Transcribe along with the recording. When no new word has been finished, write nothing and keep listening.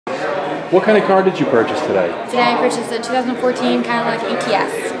What kind of car did you purchase today? Today I purchased a 2014 Cadillac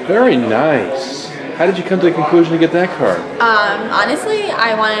ATS. Very nice. How did you come to the conclusion to get that car? Honestly,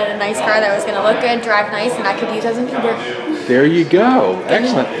 I wanted a nice car that was going to look good, drive nice, and I could use as an Uber. There you go.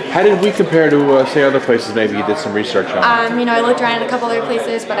 Excellent. How did we compare to, say, other places maybe you did some research on? You know, I looked around at a couple other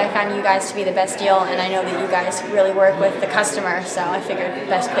places, but I found you guys to be the best deal, and I know that you guys really work with the customer, so I figured the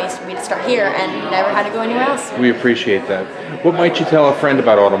best place would be to start here and never had to go anywhere else. We appreciate that. What might you tell a friend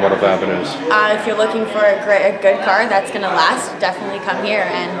about Automotive Avenues? If you're looking for a good car that's going to last, definitely come here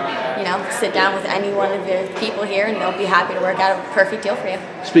and, you know, sit down with any one of the people here, and they'll be happy to work out a perfect deal for you.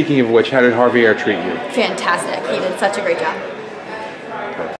 Speaking of which, how did Javier treat you? Fantastic. He did such a great job.